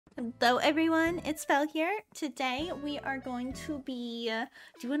Hello everyone, it's Fel here. Today we are going to be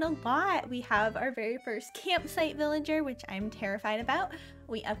doing a lot. We have our very first campsite villager, which I'm terrified about.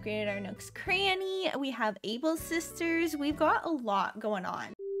 We upgraded our Nook's Cranny. We have Abel's sisters. We've got a lot going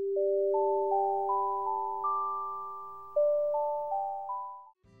on.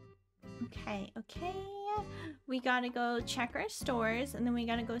 Okay. We gotta go check our stores and then we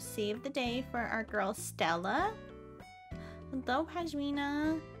gotta go save the day for our girl Stella. Hello,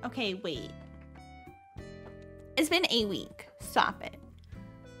 Pajmina. Okay, wait. It's been a week. Stop it.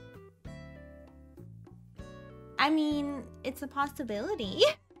 I mean, it's a possibility.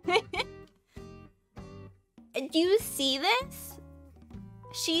 Do you see this?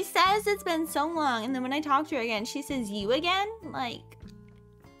 She says it's been so long, and then when I talk to her again, she says you again? Like,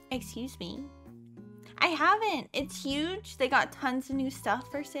 excuse me. I haven't. It's huge. They got tons of new stuff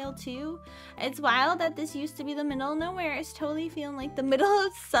for sale too. It's wild that this used to be the middle of nowhere. It's totally feeling like the middle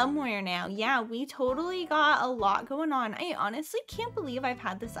of somewhere now. Yeah, we totally got a lot going on. I honestly can't believe I've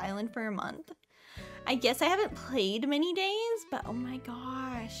had this island for a month. I guess I haven't played many days, but oh my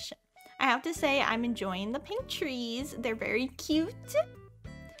gosh. I have to say I'm enjoying the pink trees. They're very cute.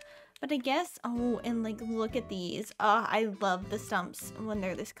 But I guess, oh, and like look at these. Oh, I love the stumps when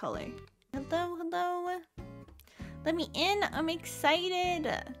they're this color. Hello, hello. Let me in. I'm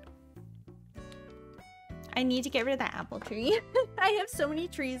excited. I need to get rid of that apple tree. I have so many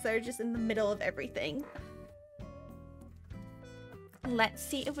trees that are just in the middle of everything. Let's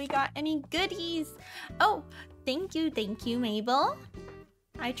see if we got any goodies. Oh, thank you, Mabel.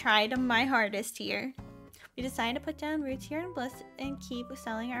 I tried my hardest here. We decided to put down roots here in Bliss and keep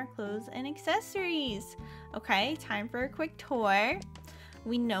selling our clothes and accessories. Okay, time for a quick tour.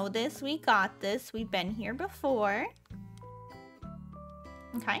 We know this, we got this, we've been here before.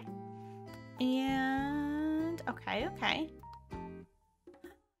 Okay. And, okay.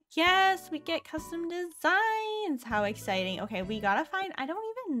 Yes, we get custom designs. How exciting. Okay, we gotta find, I don't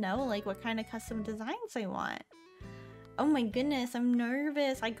even know like what kind of custom designs I want. Oh my goodness, I'm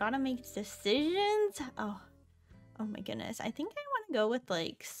nervous. I gotta make decisions. Oh my goodness. I think I want to go with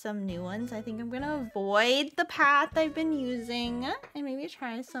like some new ones. I think I'm gonna avoid the path I've been using and maybe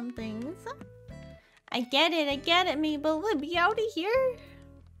try some things. I get it, Mabel. Let me out of here.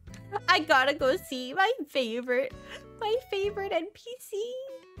 I gotta go see my favorite NPC.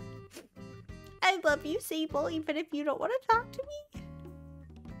 I love you, Sable, even if you don't want to talk to me.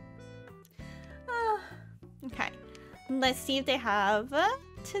 Okay. Let's see if they have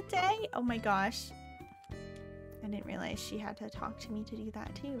today. Oh my gosh. I didn't realize she had to talk to me to do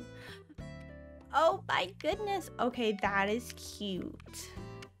that too. Oh my goodness. Okay, that is cute.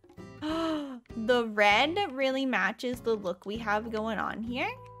 The red really matches the look we have going on here.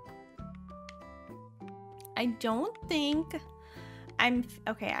 I don't think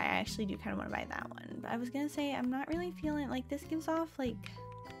okay, I actually do kind of want to buy that one. But I was gonna say, I'm not really feeling like this gives off like...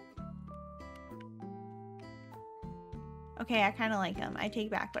 Okay, I kind of like them. I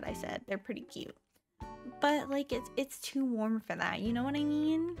take back what I said. They're pretty cute. But like it's too warm for that, you know what I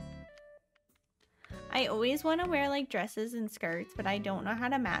mean? I always want to wear like dresses and skirts, but I don't know how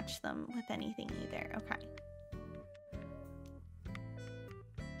to match them with anything either. Okay.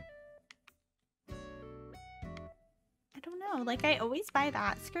 I don't know, like I always buy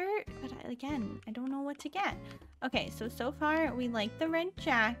that skirt, but again, I don't know what to get. Okay, so far we like the red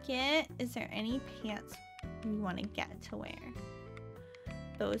jacket. Is there any pants we want to get to wear?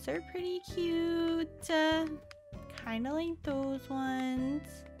 Those are pretty cute. Kind of like those ones.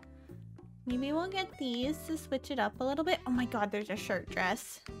 Maybe we'll get these to switch it up a little bit. Oh my god, there's a shirt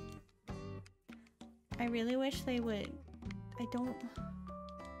dress. I really wish they would. I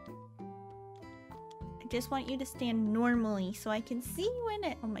just want you to stand normally so I can see you in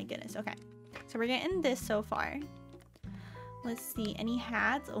it. Oh my goodness. Okay. So we're getting this so far. Let's see. Any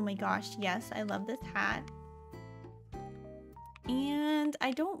hats? Oh my gosh. Yes, I love this hat. And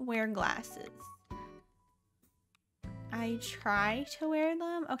I don't wear glasses. I try to wear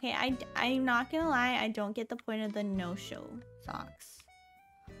them. Okay, I'm not gonna lie, I don't get the point of the no-show socks.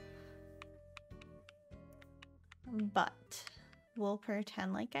 But we'll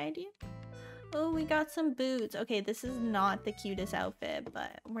pretend like I do. Oh, we got some boots. Okay, this is not the cutest outfit,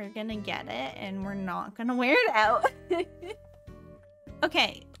 but we're gonna get it and we're not gonna wear it out.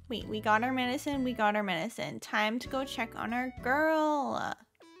 Okay. Wait, we got our medicine. Time to go check on our girl.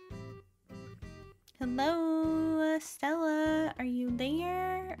 Hello, Stella. Are you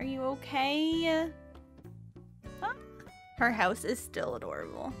there? Are you okay? Oh, her house is still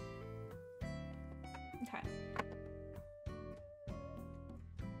adorable. Okay.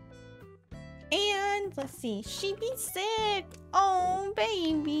 And let's see. She be sick. Oh,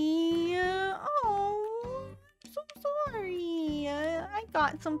 baby.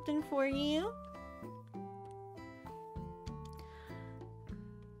 got something for you.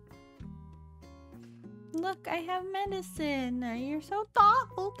 Look, I have medicine. You're so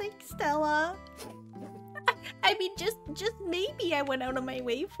thoughtful. Thanks, Stella. I mean, just maybe I went out of my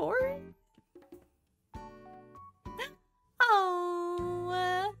way for it.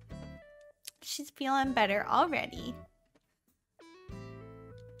 Oh, she's feeling better already.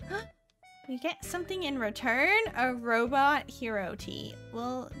 We get something in return? A robot hero tea.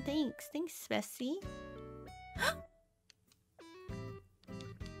 Well, thanks. Thanks, Bessie.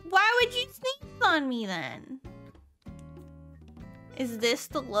 Why would you sneeze on me then? Is this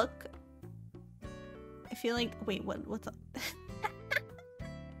the look? I feel like, wait, what's up?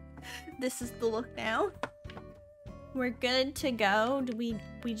 This is the look now. We're good to go. We're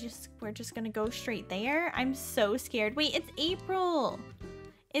just gonna go straight there? I'm so scared. Wait, it's April.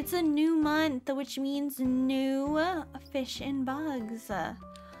 It's a new month, which means new fish and bugs.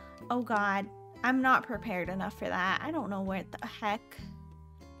 Oh God, I'm not prepared enough for that. I don't know what the heck.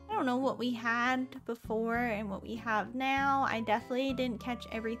 I don't know what we had before and what we have now. I definitely didn't catch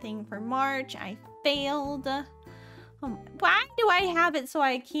everything for March. I failed. Why do I have it so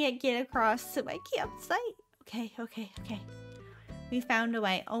I can't get across to my campsite? Okay. We found a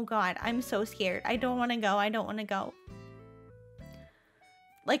way. Oh God, I'm so scared. I don't want to go. I don't want to go.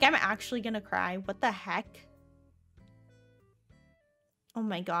 Like, I'm actually gonna cry. What the heck? Oh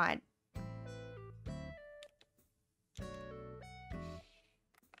my God.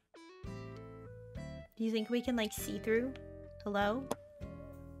 Do you think we can, like, see through? Hello?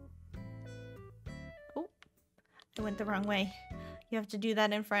 Oh, I went the wrong way. You have to do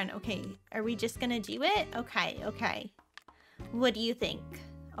that in front. Okay, are we just gonna do it? Okay. What do you think?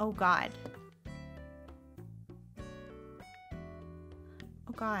 Oh God.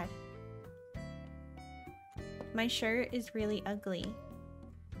 Oh God. My shirt is really ugly.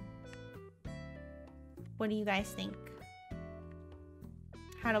 What do you guys think?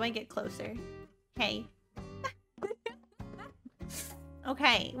 How do I get closer? Hey.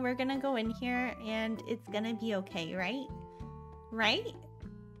 Okay, we're gonna go in here and it's gonna be okay, right? Right?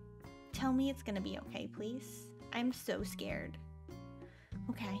 Tell me it's gonna be okay, please. I'm so scared.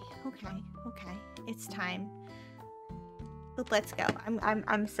 Okay. It's time. But let's go.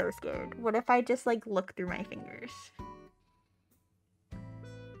 I'm so scared. What if I just like look through my fingers?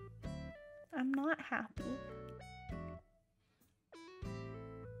 I'm not happy.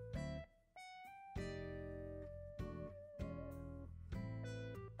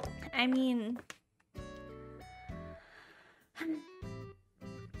 I mean,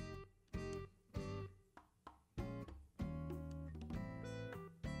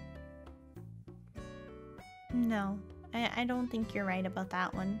 no, I don't think you're right about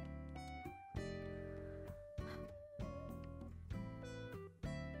that one.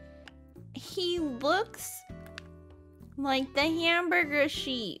 He looks like the hamburger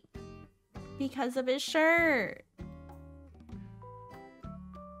sheep because of his shirt.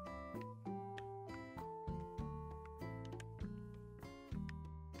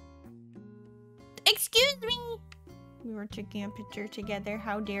 Excuse me! We were taking a picture together.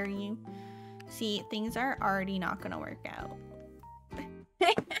 How dare you? See, things are already not gonna work out.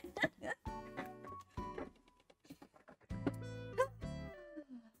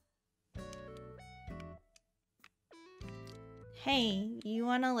 Hey, you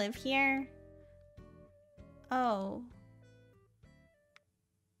wanna live here? Oh.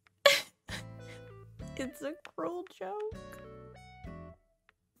 It's a cruel joke.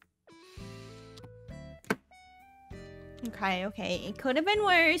 Okay. It could have been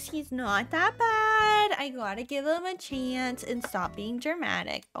worse. He's not that bad. I gotta give him a chance and stop being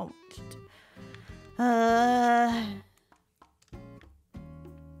dramatic. Oh.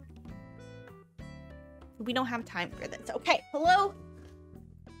 We don't have time for this. Okay, hello?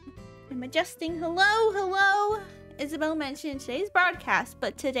 I'm adjusting. Hello? Isabel mentioned today's broadcast,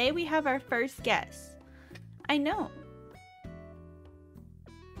 but today we have our first guest. I know.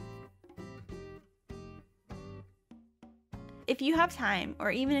 If you have time, or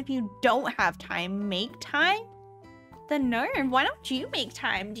even if you don't have time, make time? The nerve. Why don't you make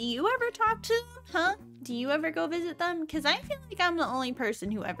time? Do you ever talk to them? Huh? Do you ever go visit them? Because I feel like I'm the only person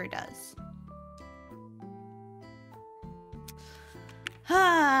who ever does.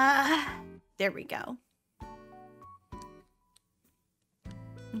 There we go.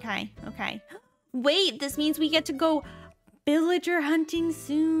 Okay. Wait, this means we get to go villager hunting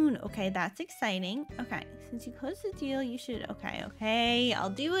soon. Okay, that's exciting. Okay, since you closed the deal, you should... Okay. I'll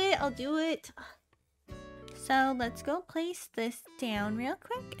do it. So let's go place this down real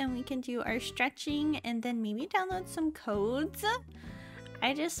quick and we can do our stretching and then maybe download some codes.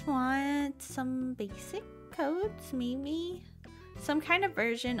 I just want some basic codes, maybe some kind of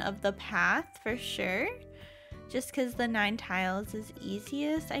version of the path for sure. Just because the 9 tiles is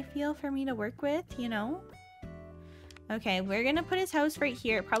easiest, I feel, for me to work with, you know? Okay, we're gonna put his house right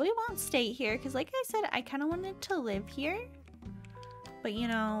here. It probably won't stay here because, like I said, I kind of wanted to live here. But, you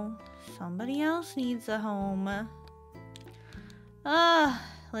know, somebody else needs a home.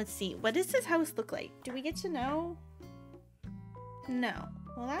 Let's see. What does this house look like? Do we get to know? No.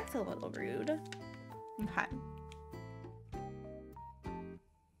 Well, that's a little rude. Okay.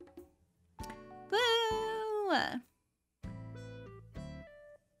 Boo!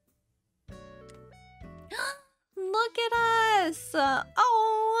 Look at us!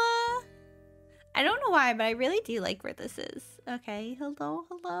 Oh! I don't know why, but I really do like where this is. Okay, hello,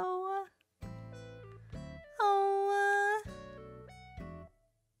 hello. Oh.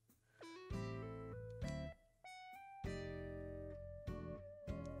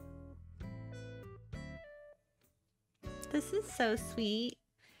 This is so sweet.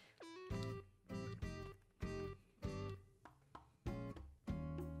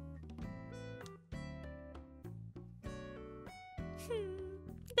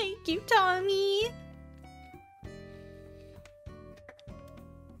 Thank you, Tommy.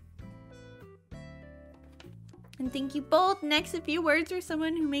 And thank you both. Next, a few words for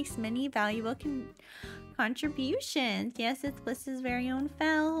someone who makes many valuable contributions. Yes, it's Bliss's very own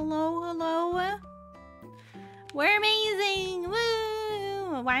Fel. Hello, hello. We're amazing.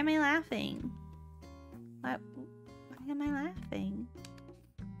 Woo! Why am I laughing? Why am I laughing?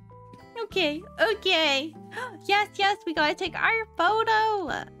 Okay, okay. Yes, yes, we gotta take our photo.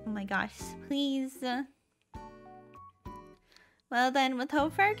 Oh my gosh, please. Well then, with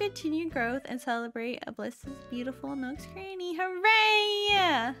hope for our continued growth and celebrate a Bliss's beautiful Nook's Cranny.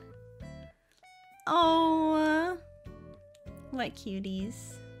 Hooray! Oh, what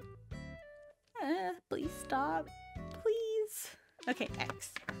cuties. Please stop. Please. Okay,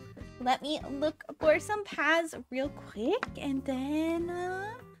 X. Let me look for some paths real quick and then...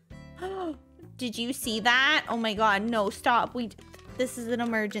 Did you see that? Oh my god, no, stop. This is an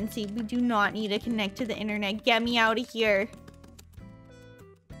emergency. We do not need to connect to the internet. Get me out of here.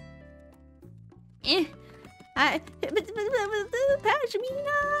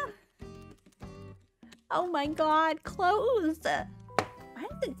 Pashmina! Oh my god, closed. Why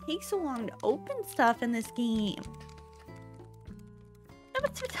does it take so long to open stuff in this game?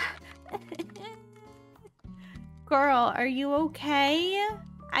 Girl, are you okay?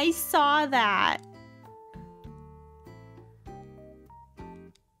 I saw that.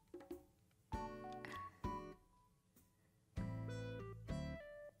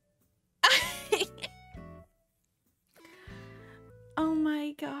 Oh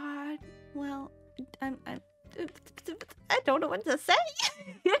my god. Well, I don't know what to say.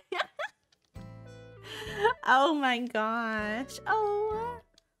 Oh my gosh. Oh.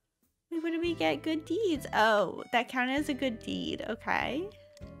 What did we get? Good deeds. Oh, that counted as a good deed. Okay.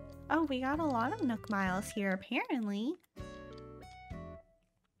 Oh, we got a lot of Nook miles here, apparently.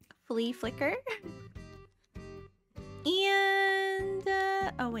 Flea flicker. And,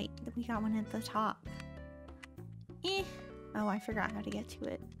 oh wait, we got one at the top. Oh, I forgot how to get to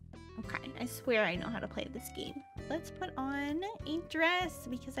it. Okay, I swear I know how to play this game. Let's put on a dress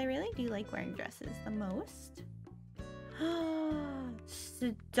because I really do like wearing dresses the most.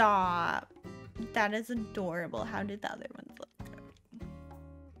 Stop. That is adorable. How did the other ones look?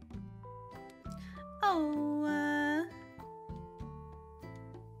 Oh,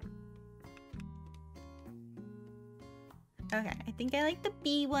 okay, I think I like the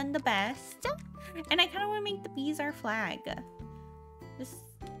bee one the best. And I kind of want to make the bees our flag. Just...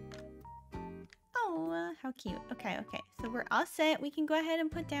 Oh, how cute. Okay, okay. So we're all set. We can go ahead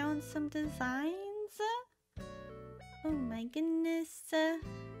and put down some designs. Oh my goodness. Oh,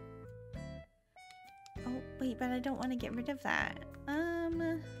 wait, but I don't want to get rid of that.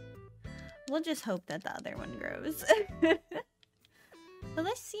 We'll just hope that the other one grows. But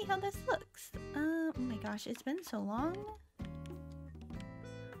let's see how this looks. Oh my gosh, it's been so long.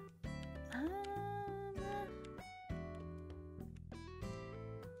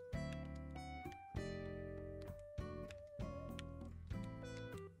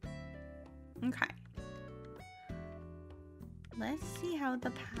 Okay. Let's see how the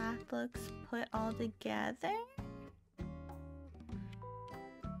path looks put all together.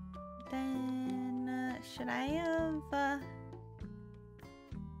 Then, should I have, well,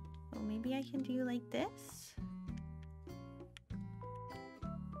 maybe I can do like this.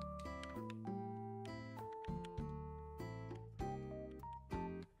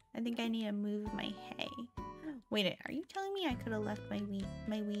 I think I need to move my hay. Wait, are you telling me I could have left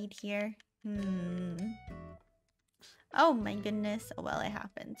my weed here? Oh my goodness. Oh well, it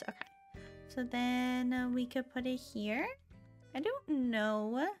happens. Okay. So then we could put it here. I don't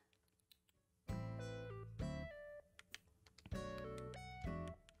know.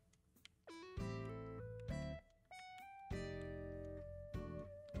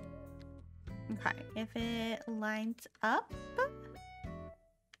 Okay, if it lines up.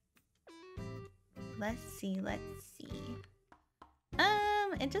 Let's see.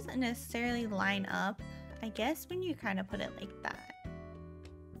 It doesn't necessarily line up. I guess when you kind of put it like that.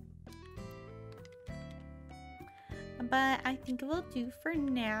 But I think it will do for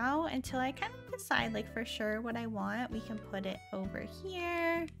now until I kind of decide like for sure what I want. We can put it over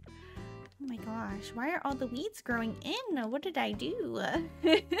here. Oh my gosh, why are all the weeds growing in? What did I do?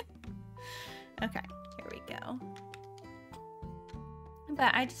 Okay, here we go.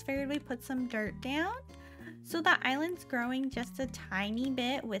 But I just figured we put some dirt down. So the island's growing just a tiny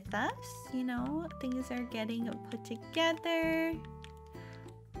bit with us, you know, things are getting put together.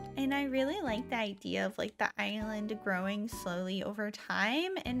 And I really like the idea of like the island growing slowly over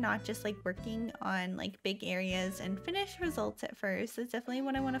time and not just like working on like big areas and finished results at first. That's definitely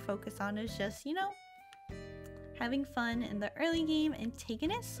what I want to focus on, is just, you know, having fun in the early game and taking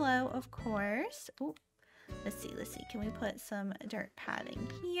it slow, of course. Ooh, let's see. Can we put some dirt padding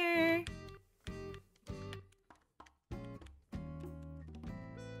here?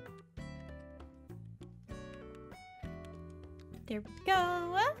 There we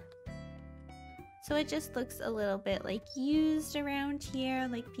go. So it just looks a little bit like used around here,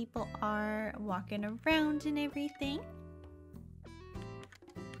 like people are walking around and everything.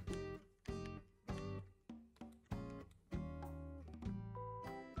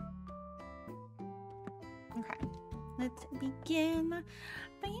 Okay, let's begin.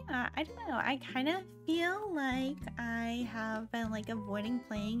 But yeah, I don't know. I kind of feel like I have been like avoiding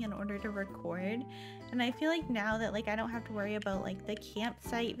playing in order to record. And I feel like now that like I don't have to worry about like the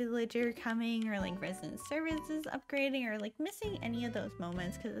campsite villager coming or like resident services upgrading or like missing any of those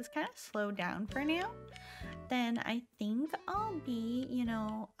moments because it's kind of slowed down for now, then I think I'll be, you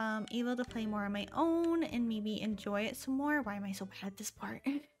know, able to play more on my own and maybe enjoy it some more. Why am I so bad at this part?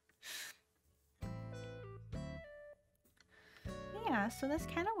 Yeah, so that's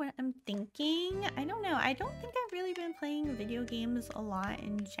kind of what I'm thinking. I don't know. I don't think I've really been playing video games a lot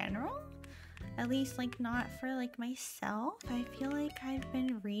in general. At least like not for like myself. I feel like I've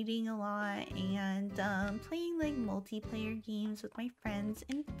been reading a lot and playing like multiplayer games with my friends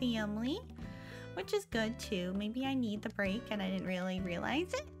and family, which is good too. Maybe I need the break and I didn't really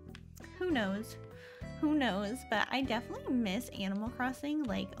realize it. Who knows? Who knows? But I definitely miss Animal Crossing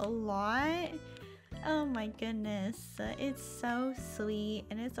like a lot. Oh my goodness, it's so sweet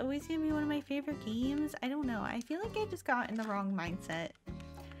and it's always gonna be one of my favorite games. I don't know, I feel like I just got in the wrong mindset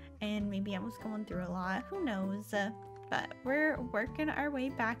and maybe I was going through a lot, who knows. But we're working our way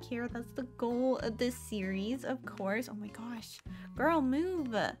back here. That's the goal of this series, of course. Oh my gosh, girl,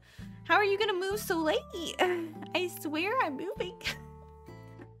 move. How are you gonna move so late? I swear I'm moving.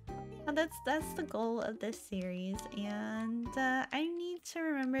 That's the goal of this series, and I need to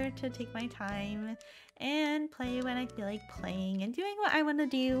remember to take my time and play when I feel like playing and doing what I want to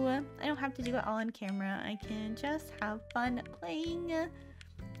do. I don't have to do it all on camera. I can just have fun playing.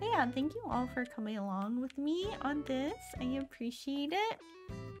 But yeah, thank you all for coming along with me on this. I appreciate it.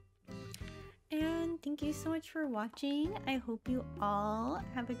 And thank you so much for watching. I hope you all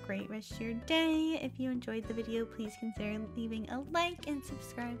have a great rest of your day. If you enjoyed the video, please consider leaving a like and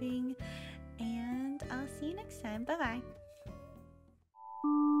subscribing. And I'll see you next time. Bye-bye.